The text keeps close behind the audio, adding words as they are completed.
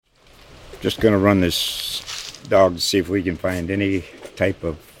Just going to run this dog to see if we can find any type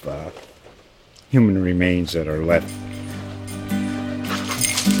of human remains that are left.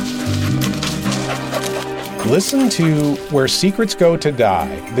 Listen to Where Secrets Go to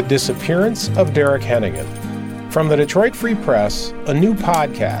Die, The Disappearance of Derek Hennigan. From the Detroit Free Press, a new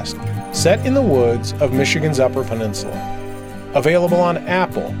podcast set in the woods of Michigan's Upper Peninsula. Available on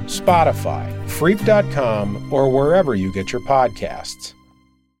Apple, Spotify, Freep.com, or wherever you get your podcasts.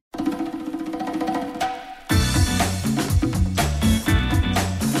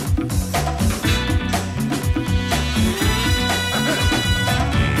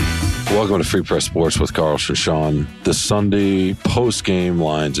 Welcome to Free Press Sports with Carlos and Shawn, the Sunday post-game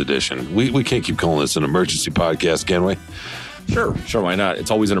lines edition. We can't keep calling this an emergency podcast, can we? Sure, why not?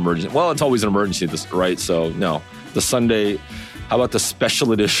 It's always an emergency. Well, it's always an emergency, right? So, no. The Sunday, how about the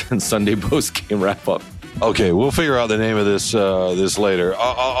special edition Sunday post-game wrap-up? Okay, we'll figure out the name of this later.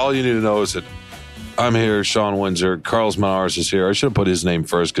 All you need to know is that I'm here, Sean Windsor, Carlos Manares is here. I should have put his name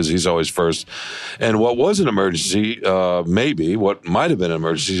first because he's always first. And what was an emergency, maybe, what might have been an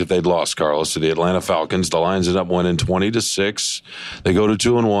emergency if they'd lost Carlos to the Atlanta Falcons. The Lions ended up winning 20-6. They go to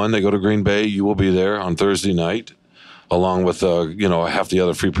 2-1. They go to Green Bay. You will be there on Thursday night, along with half the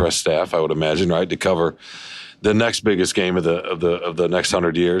other Free Press staff, I would imagine, right, to cover the next biggest game of the next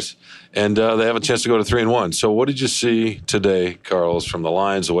 100 years. And they have a chance to go to 3-1. So what did you see today, Carlos, from the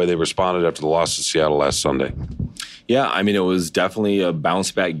Lions, the way they responded after the loss to Seattle last Sunday? Yeah, I mean, it was definitely a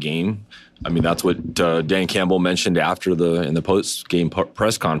bounce-back game. I mean, that's what Dan Campbell mentioned in the post-game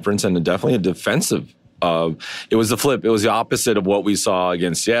press conference, and definitely a defensive. It was the flip. It was the opposite of what we saw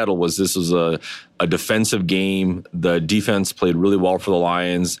against Seattle. This was a defensive game. The defense played really well for the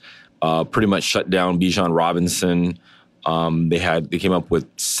Lions. Pretty much shut down Bijan Robinson. They came up with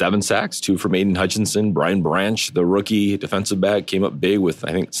 7 sacks, 2 from Aiden Hutchinson. Brian Branch, the rookie defensive back, came up big with,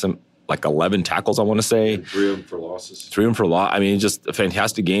 I think, 11 tackles, I want to say. And 3 of them for losses. 3 of them for loss. I mean, just a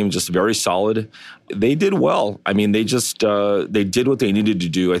fantastic game, just very solid. They did well. I mean, they did what they needed to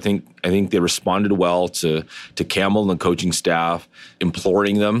do. I think they responded well to Campbell and the coaching staff,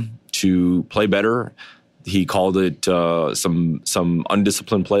 imploring them to play better. He called it some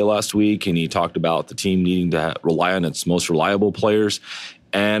undisciplined play last week, and he talked about the team needing to rely on its most reliable players.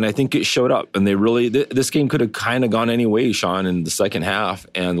 And I think it showed up. And they really this game could have kind of gone any way, Sean, in the second half.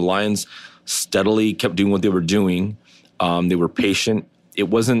 And the Lions steadily kept doing what they were doing. They were patient. It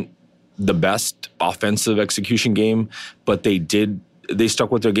wasn't the best offensive execution game, but they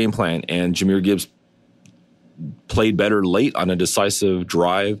stuck with their game plan. And Jahmyr Gibbs played better late on a decisive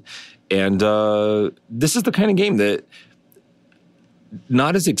drive. And this is the kind of game that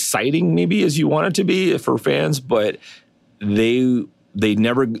not as exciting maybe as you want it to be for fans, but they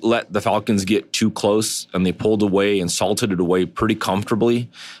never let the Falcons get too close, and they pulled away and salted it away pretty comfortably.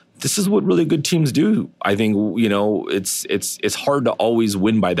 This is what really good teams do. I think, it's hard to always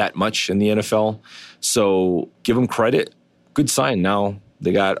win by that much in the NFL. So give them credit. Good sign now.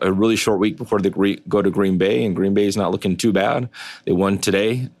 They got a really short week before they go to Green Bay, and Green Bay is not looking too bad. They won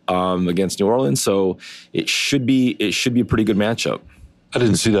today against New Orleans, so it should be a pretty good matchup. I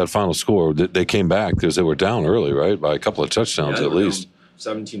didn't see that final score. They came back because they were down early, right, by a couple of touchdowns at least.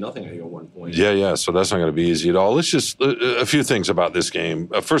 17-0, I think, at one point. Yeah. So that's not going to be easy at all. Let's just a few things about this game.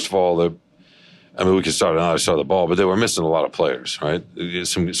 First of all, we could start on the other side of the ball, but they were missing a lot of players, right?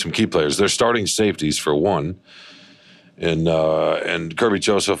 Some key players. They're starting safeties for one. And Kirby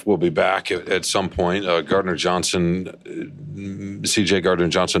Joseph will be back at some point. Gardner Johnson, C.J. Gardner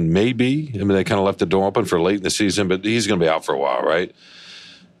Johnson, maybe. I mean, they kind of left the door open for late in the season, but he's going to be out for a while, right?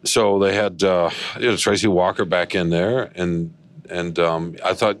 So they had Tracy Walker back in there, and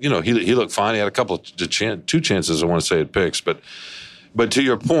I thought he looked fine. He had a couple of 2 chances, I want to say, at picks, but to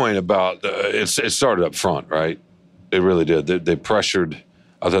your point about it started up front, right? It really did. They pressured.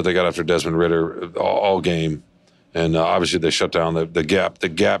 I thought they got after Desmond Ridder all game. And obviously they shut down the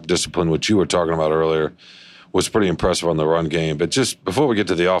gap discipline, which you were talking about earlier, was pretty impressive on the run game. But just before we get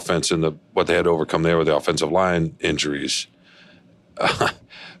to the offense and what they had to overcome there with the offensive line injuries,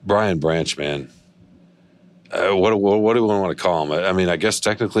 Brian Branch, man, what do we want to call him? I mean, I guess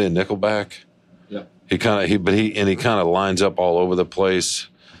technically a nickelback. Yeah. He kind of lines up all over the place.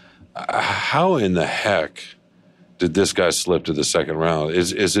 How in the heck did this guy slip to the second round?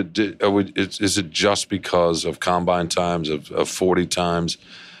 Is it just because of combine times of 40 times?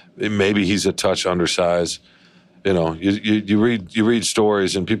 Maybe he's a touch undersized. You read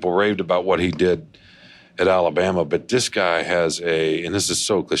stories and people raved about what he did at Alabama, but this guy has and this is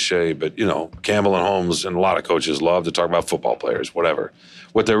so cliche, but, Campbell and Holmes and a lot of coaches love to talk about football players, whatever.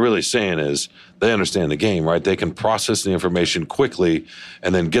 What they're really saying is they understand the game, right? They can process the information quickly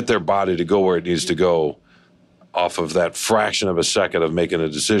and then get their body to go where it needs to go off of that fraction of a second of making a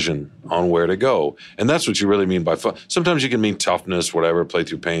decision on where to go. And that's what you really mean by sometimes you can mean toughness, whatever, play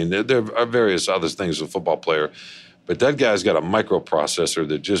through pain. There are various other things with a football player. But that guy's got a microprocessor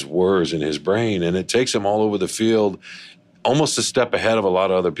that just whirs in his brain, and it takes him all over the field, almost a step ahead of a lot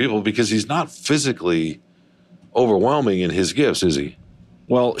of other people because he's not physically overwhelming in his gifts, is he?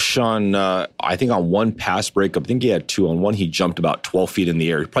 Well, Shawn, I think on one pass breakup, I think he had two. On one, he jumped about 12 feet in the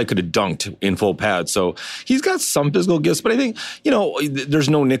air. He probably could have dunked in full pad. So he's got some physical gifts. But I think, there's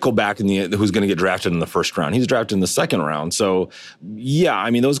no nickelback who's going to get drafted in the first round. He's drafted in the second round. So, yeah,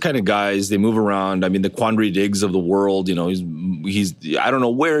 I mean, those kind of guys, they move around. I mean, the Quandre Diggs of the world, he's I don't know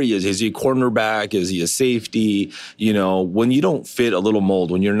where he is. Is he a cornerback? Is he a safety? When you don't fit a little mold,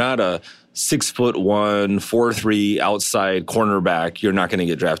 when you're not a 6'1", 4'3" outside cornerback, you're not going to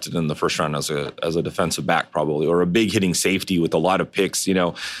get drafted in the first round as a defensive back probably, or a big hitting safety with a lot of picks,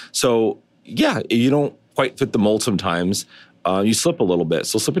 So, yeah, you don't quite fit the mold sometimes. You slip a little bit.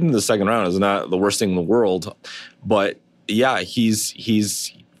 So slipping into the second round is not the worst thing in the world. But, yeah,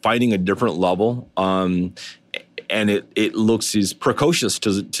 he's fighting a different level. And it looks, he's precocious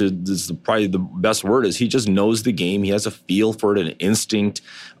to this is probably the best word is he just knows the game. He has a feel for it, an instinct.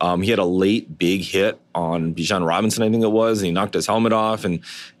 He had a late big hit on Bijan Robinson, I think it was, and he knocked his helmet off. And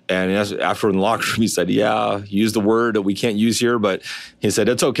after in the locker room, he said, "Yeah, use the word that we can't use here," but he said,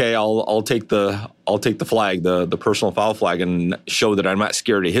 "It's okay. I'll take the flag, the personal foul flag, and show that I'm not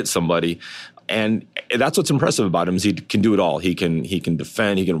scared to hit somebody." And that's what's impressive about him is he can do it all. He can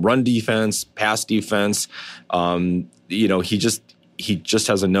defend, he can run defense, pass defense. He just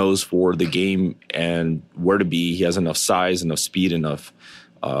has a nose for the game and where to be. He has enough size, enough speed, enough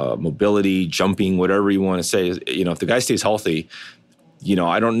mobility, jumping, whatever you want to say. If the guy stays healthy,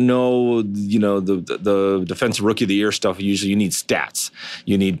 I don't know, the defensive rookie of the year stuff, usually you need stats.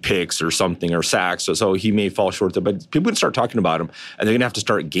 You need picks or something or sacks. So he may fall short there, but people can start talking about him, and they're going to have to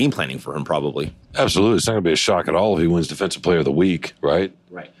start game planning for him probably. Absolutely. It's not going to be a shock at all if he wins Defensive Player of the Week, right?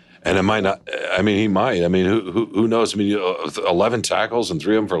 Right. And it might not. I mean, he might. I mean, who knows? I mean, 11 tackles and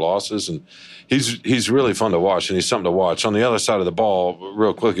 3 of them for losses, and he's really fun to watch, and he's something to watch. On the other side of the ball,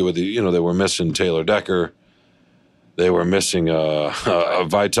 real quickly with they were missing Taylor Decker. They were missing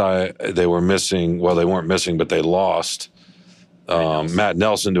Vitae. They were missing, well, they weren't missing, but they lost Matt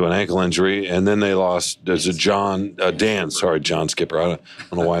Nelson to an ankle injury. And then they lost, there's a John Skipper. I don't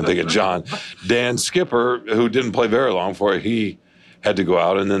know why I'm thinking John. Dan Skipper, who didn't play very long for it. He had to go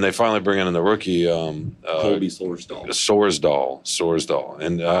out. And then they finally bring in the rookie. Colby Sorsdal.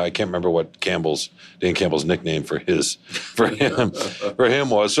 And I can't remember what Dan Campbell's nickname for him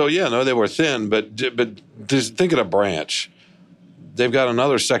was. So, yeah, no, they were thin. But just think of a branch. They've got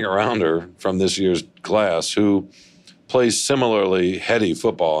another second rounder from this year's class who plays similarly heady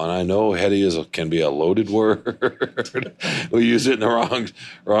football. And I know heady can be a loaded word. We use it in the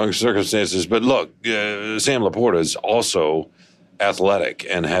wrong circumstances. But look, Sam Laporta is also athletic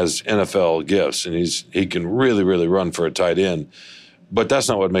and has NFL gifts, and he can really, really run for a tight end. But that's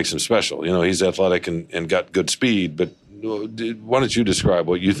not what makes him special. He's athletic and got good speed, but why don't you describe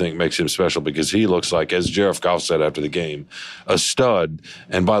what you think makes him special? Because he looks like, as Jared Goff said after the game, a stud.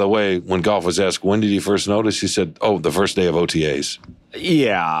 And by the way, when Goff was asked, when did he first notice? He said, the first day of OTAs.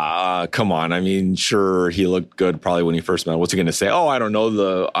 Yeah, come on. I mean, sure, he looked good probably when he first met him. What's he going to say? I don't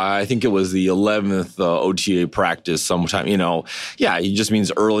know. I think it was the 11th OTA practice sometime. Yeah, he just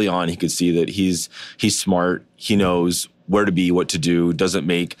means early on he could see that he's smart. He knows where to be, what to do,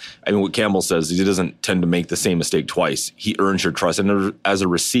 what Campbell says, he doesn't tend to make the same mistake twice. He earns your trust. And as a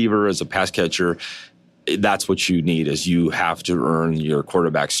receiver, as a pass catcher, that's what you need, is you have to earn your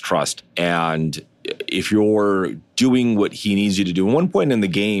quarterback's trust. And if you're doing what he needs you to do, at one point in the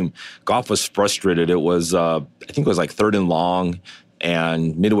game, Goff was frustrated. It was, I think it was like 3rd and long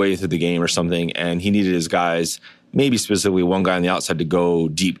and midway through the game or something, and he needed his guys, maybe specifically one guy on the outside, to go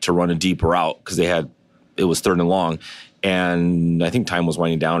deep, to run a deep route, because it was 3rd and long. And I think time was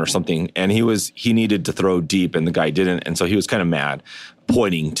winding down or something. And he needed to throw deep, and the guy didn't. And so he was kind of mad,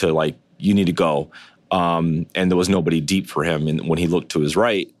 pointing to you need to go. And there was nobody deep for him. And when he looked to his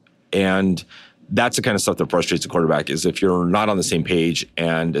right, and that's the kind of stuff that frustrates the quarterback, is if you're not on the same page,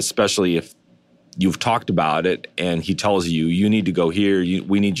 and especially if you've talked about it and he tells you need to go here,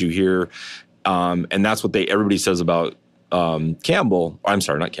 we need you here. And that's what everybody says about Laporta,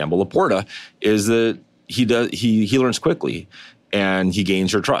 is that he learns quickly and he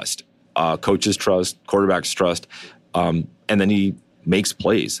gains your trust. coaches trust, quarterbacks trust, and then he makes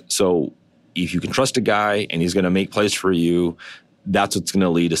plays. So if you can trust a guy and he's going to make plays for you, that's what's going to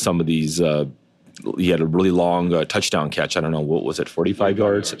lead to some of these. He had a really long touchdown catch. I don't know, what was it, 45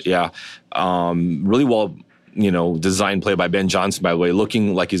 yards? Yeah. Really well, designed play by Ben Johnson, by the way,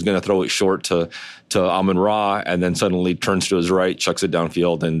 looking like he's going to throw it short to Amon-Ra, and then suddenly turns to his right, chucks it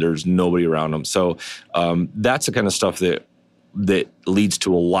downfield, and there's nobody around him. So that's the kind of stuff that leads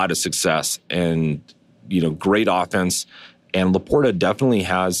to a lot of success and, great offense. And Laporta definitely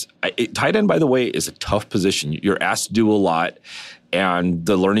has tight end, by the way, is a tough position. You're asked to do a lot, and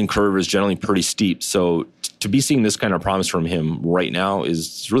the learning curve is generally pretty steep. So to be seeing this kind of promise from him right now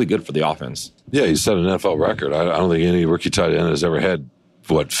is really good for the offense. Yeah, he set an NFL record. I don't think any rookie tight end has ever had,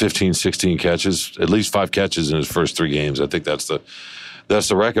 15, 16 catches, at least 5 catches in his first 3 games. I think that's the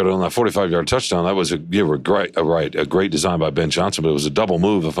record on that 45-yard touchdown. That was a great design by Ben Johnson, but it was a double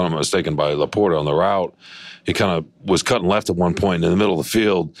move, if I'm not mistaken, by Laporta on the route. He kind of was cutting left at one point in the middle of the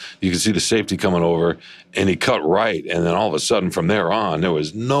field. You could see the safety coming over, and he cut right. And then all of a sudden, from there on, there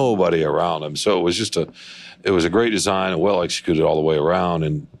was nobody around him. So it was just a great design and well executed all the way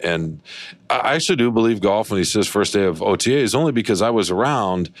around. And I actually do believe Goff when he says first day of OTAs, only because I was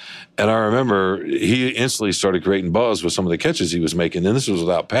around, and I remember he instantly started creating buzz with some of the catches he was making, and this was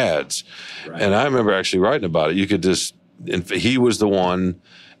without pads. Right. And I remember actually writing about it. You could he was the one.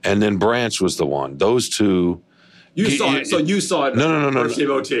 And then Branch was the one. Those two. You saw it. So you saw it. No. First game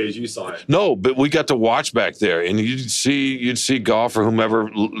OTAs, you saw it. No, but we got to watch back there, and you'd see Goff or whomever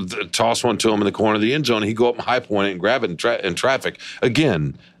toss one to him in the corner of the end zone. And he'd go up and high point it and grab it in traffic.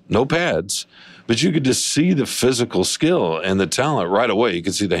 Again, no pads, but you could just see the physical skill and the talent right away. You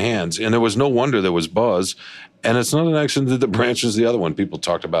could see the hands, and there was no wonder there was buzz. And it's not an accident that the Branch is the other one people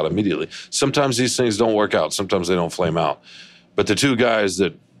talked about immediately. Sometimes these things don't work out. Sometimes they don't flame out. But the two guys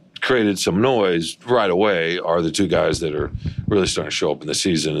that created some noise right away are the two guys that are really starting to show up in the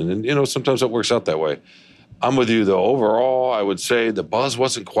season. And sometimes it works out that way. I'm with you, though. Overall, I would say the buzz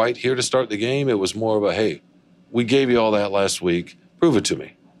wasn't quite here to start the game. It was more of a, hey, we gave you all that last week. Prove it to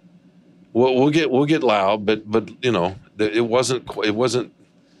me. We'll get loud, but it wasn't.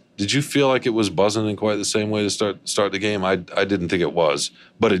 Did you feel like it was buzzing in quite the same way to start the game? I didn't think it was,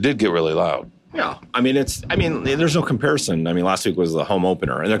 but it did get really loud. Yeah, there's no comparison. Last week was the home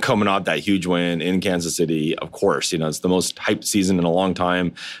opener, and they're coming out that huge win in Kansas City. Of course, it's the most hyped season in a long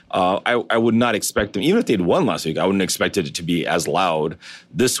time. I would not expect them, even if they'd won last week, I wouldn't expect it to be as loud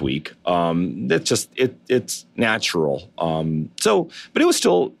this week. It's natural. But it was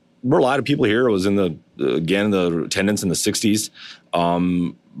still, there were a lot of people here. It was in the attendance in the 60s.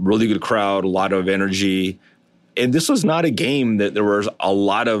 Really good crowd, a lot of energy. And this was not a game that there was a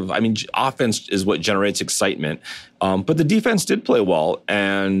lot of, offense is what generates excitement. But the defense did play well.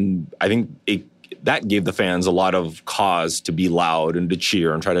 And I think that gave the fans a lot of cause to be loud and to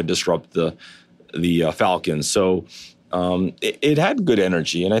cheer and try to disrupt the Falcons. So it had good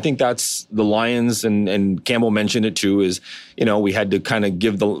energy. And I think that's the Lions, and Campbell mentioned it too, is, we had to kind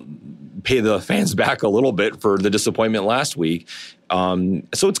of pay the fans back a little bit for the disappointment last week.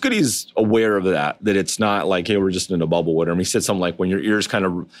 So it's good he's aware of that it's not like, hey, we're just in a bubble with him. He said something like, when your ears kind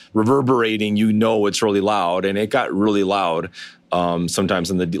of reverberating, it's really loud. And it got really loud sometimes,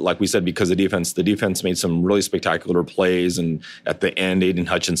 like we said, because the defense made some really spectacular plays. And at the end, Aiden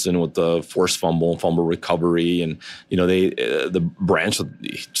Hutchinson with the forced fumble recovery. And, the Branch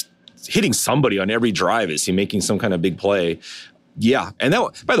hitting somebody on every drive. Is he making some kind of big play? Yeah, and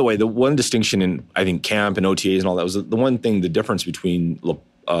that, by the way, the one distinction in, I think, camp and OTAs and all that was the one thing, the difference between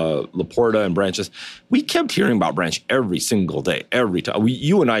Laporta and Branch is we kept hearing about Branch every single day, every time.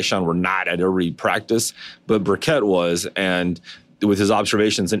 You and I, Shawn, were not at every practice, but Burkett was, and with his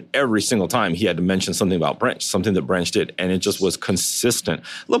observations, and every single time he had to mention something about Branch, something that Branch did, and it just was consistent.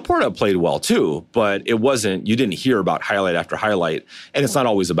 Laporta played well too, but it wasn't, you didn't hear about highlight after highlight, and it's not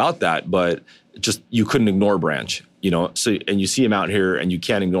always about that, but just you couldn't ignore Branch. So, and you see him out here and you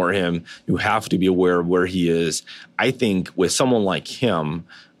can't ignore him. You have to be aware of where he is. I think with someone like him,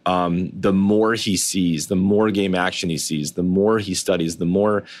 the more he sees, the more game action he sees, the more he studies, the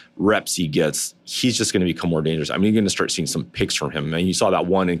more reps he gets, he's just going to become more dangerous. You're going to start seeing some picks from him. And you saw that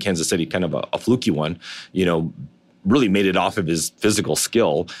one in Kansas City, kind of a fluky one, really made it off of his physical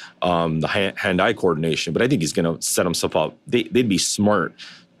skill, the hand-eye coordination. But I think he's going to set himself up. They'd be smart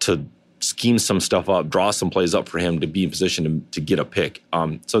to scheme some stuff up, draw some plays up for him to be in position to get a pick.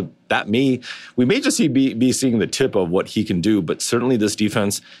 So that we may just be seeing the tip of what he can do, but certainly this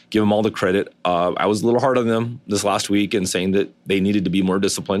defense, give him all the credit. I was a little hard on them this last week and saying that they needed to be more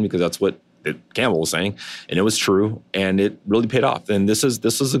disciplined because that's what that Campbell was saying, and it was true, and it really paid off. And this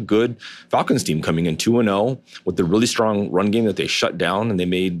is a good Falcons team coming in 2-0 with the really strong run game that they shut down, and they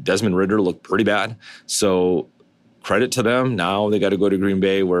made Desmond Ridder look pretty bad. So credit to them. Now they got to go to Green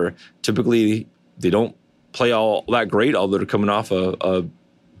Bay, where typically they don't play all that great, although they're coming off a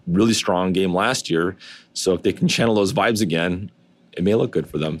really strong game last year. So if they can channel those vibes again, it may look good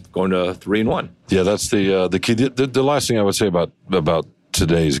for them going to 3-1. Yeah, that's the key. The last thing I would say about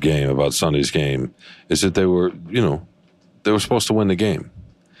today's game, about Sunday's game, is that they were supposed to win the game.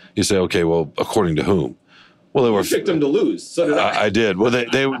 You say, okay, well, according to whom? Well, they were picked them to lose. So did I. I did. Well,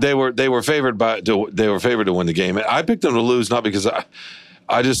 they were favored to win the game. I picked them to lose not because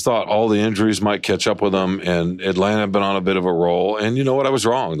I just thought all the injuries might catch up with them, and Atlanta had been on a bit of a roll. And you know what? I was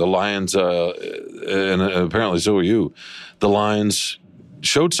wrong. The Lions, and apparently so were you, the Lions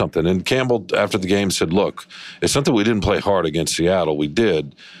showed something. And Campbell, after the game, said, look, it's not that we didn't play hard against Seattle. We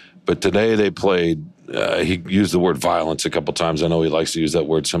did. But today they played, he used the word violence a couple times. I know he likes to use that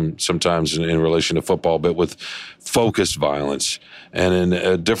word sometimes in relation to football, but with focused violence and in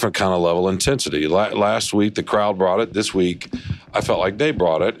a different kind of level intensity. Last week, the crowd brought it. This week, I felt like they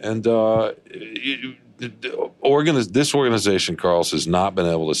brought it. And this organization, Carlos, has not been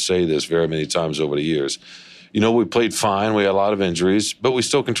able to say this very many times over the years. We played fine. We had a lot of injuries, but we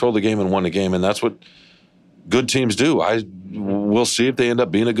still controlled the game and won the game, and that's what good teams do. We'll see if they end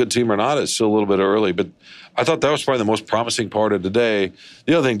up being a good team or not. It's still a little bit early, but I thought that was probably the most promising part of today.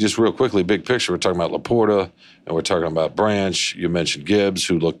 The other thing, just real quickly, big picture, we're talking about Laporta, and we're talking about Branch. You mentioned Gibbs,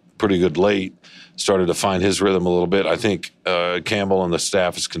 who looked pretty good late, started to find his rhythm a little bit. I think Campbell and the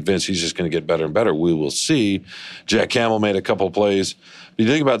staff is convinced he's just going to get better and better. We will see. Jack Campbell made a couple of plays. But you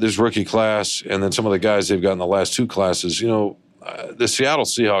think about this rookie class and then some of the guys they've got in the last two classes, the Seattle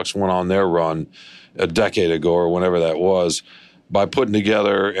Seahawks went on their run a decade ago or whenever that was by putting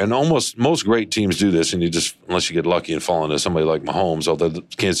together, and most great teams do this, and unless you get lucky and fall into somebody like Mahomes, although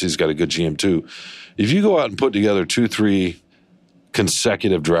Kansas City's got a good GM too. If you go out and put together 2-3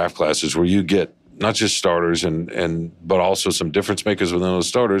 consecutive draft classes where you get not just starters but also some difference makers within those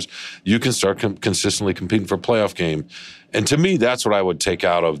starters, you can start consistently competing for a playoff game. And to me, that's what I would take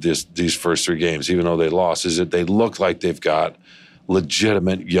out of these first three games, even though they lost, is that they look like they've got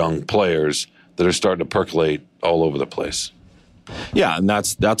legitimate young players that are starting to percolate all over the place. Yeah, and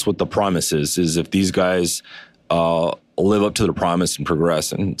that's what the promise is if these guys live up to their promise and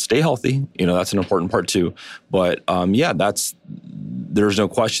progress and stay healthy, that's an important part too. But there's no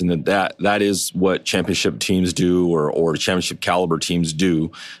question that is what championship teams do or championship caliber teams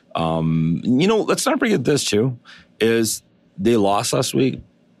do. Let's not forget this too, is they lost last week,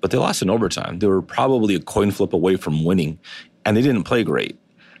 but they lost in overtime. They were probably a coin flip away from winning, and they didn't play great.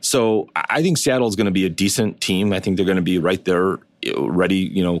 So I think Seattle is going to be a decent team. I think they're going to be right there, ready,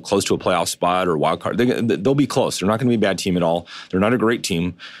 close to a playoff spot or wild card. They'll be close. They're not going to be a bad team at all. They're not a great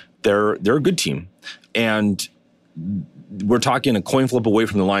team. They're a good team. And we're talking a coin flip away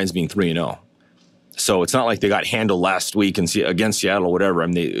from the Lions being 3-0. So it's not like they got handled last week against Seattle or whatever. I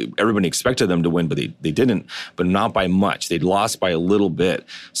mean, everybody expected them to win, but they didn't, but not by much. They lost by a little bit.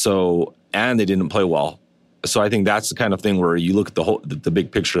 And they didn't play well. So I think that's the kind of thing where you look at the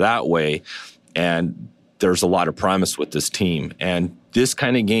big picture that way, and there's a lot of promise with this team. And this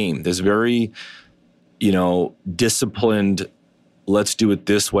kind of game, this very, disciplined, let's do it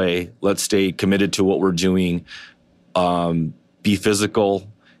this way, let's stay committed to what we're doing, be physical,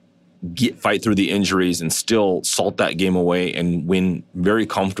 fight through the injuries, and still salt that game away and win very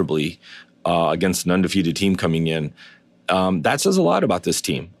comfortably against an undefeated team coming in. That says a lot about this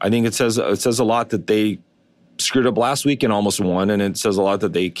team. I think it says a lot that they screwed up last week and almost won, and it says a lot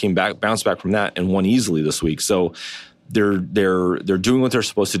that they bounced back from that and won easily this week. So they're doing what they're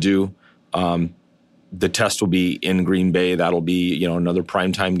supposed to do. The test will be in Green Bay. That'll be another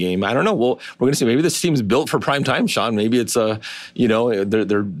primetime game. I don't know. Well, we're going to see. Maybe this team's built for primetime, Shawn. Maybe it's they're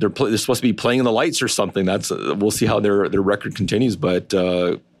supposed to be playing in the lights or something. We'll see how their record continues, but.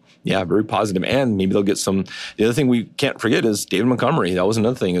 Yeah, very positive. And maybe they'll get some. The other thing we can't forget is David Montgomery. That was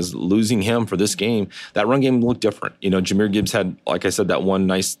another thing, is losing him for this game. That run game looked different. Jahmyr Gibbs had, like I said, that one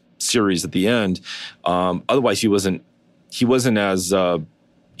nice series at the end. Otherwise, he wasn't as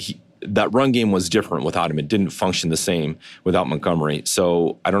that run game was different without him. It didn't function the same without Montgomery.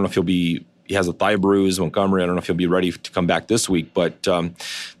 So I don't know if he has a thigh bruise, Montgomery. I don't know if he'll be ready to come back this week. But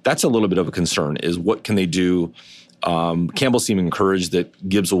that's a little bit of a concern, is what can they do? Campbell seemed encouraged that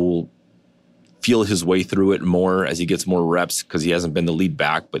Gibbs will feel his way through it more as he gets more reps, because he hasn't been the lead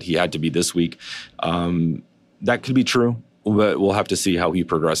back, but he had to be this week. That could be true. but we'll have to see how he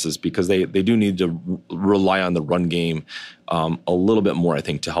progresses because they do need to rely on the run game a little bit more, I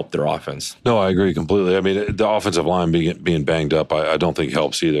think, to help their offense. No, I agree completely. I mean, the offensive line being banged up, I don't think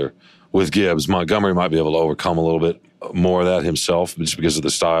helps either. With Gibbs, Montgomery might be able to overcome a little bit more of that himself just because of the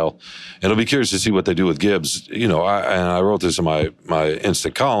style. And I'll be curious to see what they do with Gibbs. You know, I wrote this in my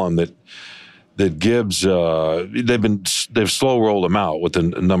instant column that Gibbs they've slow rolled him out with the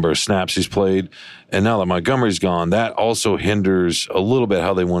number of snaps he's played, and now that Montgomery's gone, that also hinders a little bit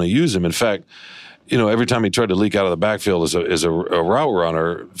how they want to use him. In fact, you know, every time he tried to leak out of the backfield as a route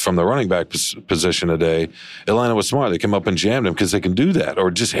runner from the running back position today, Atlanta was smart. They came up and jammed him because they can do that, or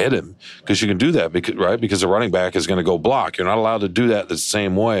just hit him because you can do that, because the running back is going to go block. You're not allowed to do that the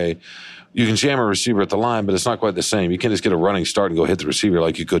same way. You can jam a receiver at the line, but it's not quite the same. You can't just get a running start and go hit the receiver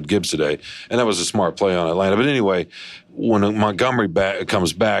like you could Gibbs today. And that was a smart play on Atlanta. But anyway, when Montgomery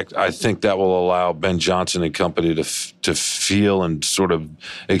comes back, I think that will allow Ben Johnson and company to feel and sort of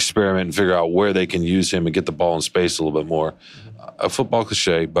experiment and figure out where they can use him and get the ball in space a little bit more. A football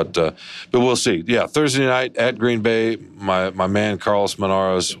cliche, but we'll see. Yeah, Thursday night at Green Bay, my man Carlos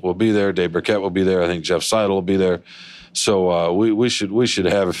Monarez will be there. Dave Burkett will be there. I think Jeff Seidel will be there. So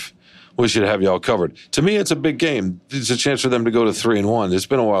we should have y'all covered. To me, it's a big game. It's a chance for them to go to 3-1. It's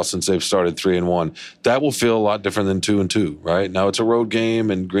been a while since they've started 3-1. That will feel a lot different than 2-2, right? Now it's a road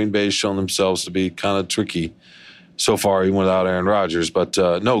game, and Green Bay's shown themselves to be kind of tricky so far, even without Aaron Rodgers. But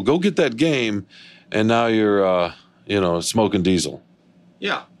no, go get that game, and now you're smoking diesel.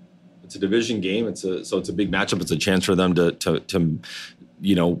 Yeah, it's a division game. So it's a big matchup. It's a chance for them to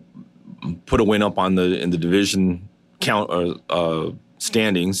put a win up in the division count or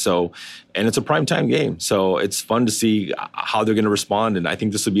standing. So, and it's a primetime game. So it's fun to see how they're going to respond. And I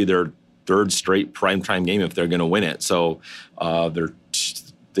think this will be their third straight primetime game if they're going to win it. So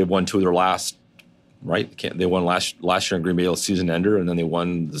they've won two of their last, right? They won last year in Green Bay, season ender, and then they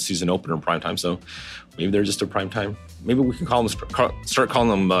won the season opener in primetime. So maybe they're just a primetime. Maybe we can start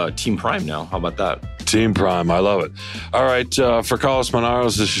calling them Team Prime now. How about that? Team Prime. I love it. All right. For Carlos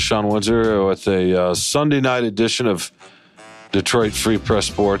Monarez, this is Shawn Windsor with a Sunday night edition of Detroit Free Press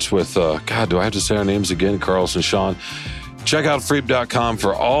Sports with, do I have to say our names again? Carlos and Shawn. Check out freep.com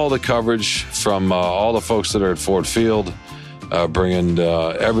for all the coverage from all the folks that are at Ford Field, bringing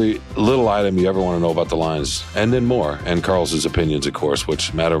every little item you ever want to know about the Lions, and then more. And Carlos's opinions, of course,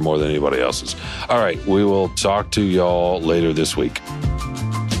 which matter more than anybody else's. All right, we will talk to y'all later this week.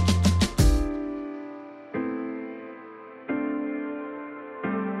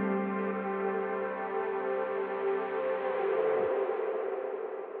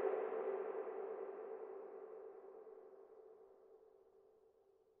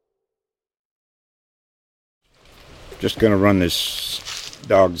 Just going to run this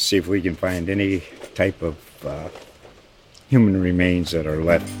dog to see if we can find any type of human remains that are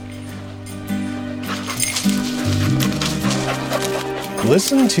left.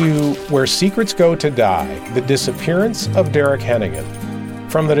 Listen to Where Secrets Go to Die, The Disappearance of Derek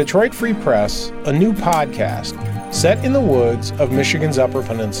Hennigan. From the Detroit Free Press, a new podcast set in the woods of Michigan's Upper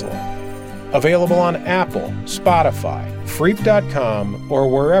Peninsula. Available on Apple, Spotify, freep.com, or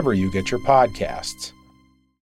wherever you get your podcasts.